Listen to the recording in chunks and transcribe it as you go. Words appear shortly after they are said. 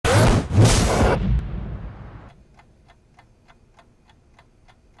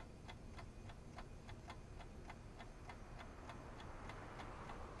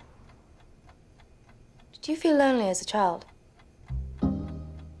Do you feel lonely as a child?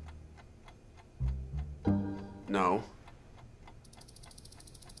 No.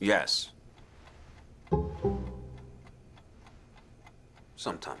 Yes.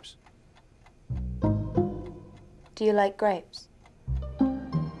 Sometimes. Do you like grapes?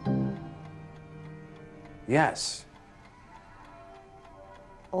 Yes.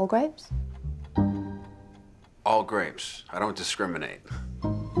 All grapes? All grapes. I don't discriminate.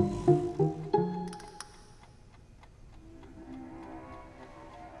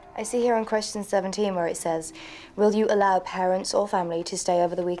 I see here in question 17 where it says, will you allow parents or family to stay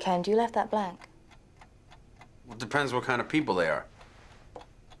over the weekend? You left that blank. Well, it depends what kind of people they are.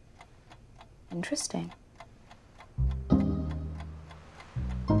 Interesting.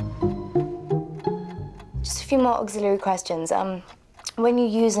 Just a few more auxiliary questions. When you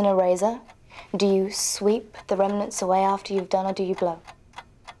use an eraser, do you sweep the remnants away after you've done, or do you blow?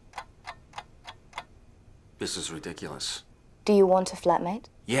 This is ridiculous. Do you want a flatmate?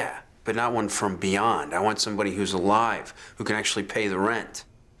 Yeah, but not one from beyond. I want somebody who's alive, who can actually pay the rent.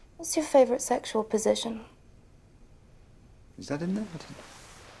 What's your favorite sexual position? Is that in there?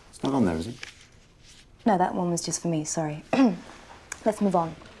 It's not on there, is it? No, that one was just for me, sorry. Let's move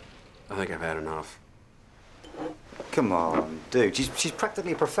on. I think I've had enough. Come on, dude. She's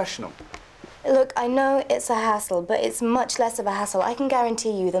practically a professional. Look, I know it's a hassle, but it's much less of a hassle, I can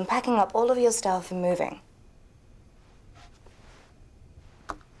guarantee you, than packing up all of your stuff and moving.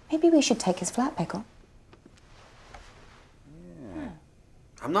 Maybe we should take his flat, Pickle. Yeah.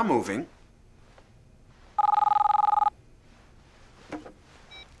 I'm not moving.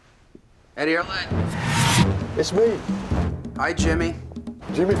 Eddie Arlett. It's me, Hi, Jimmy.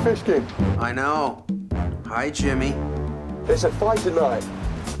 Jimmy Fishkin. I know. Hi, Jimmy. There's a fight tonight.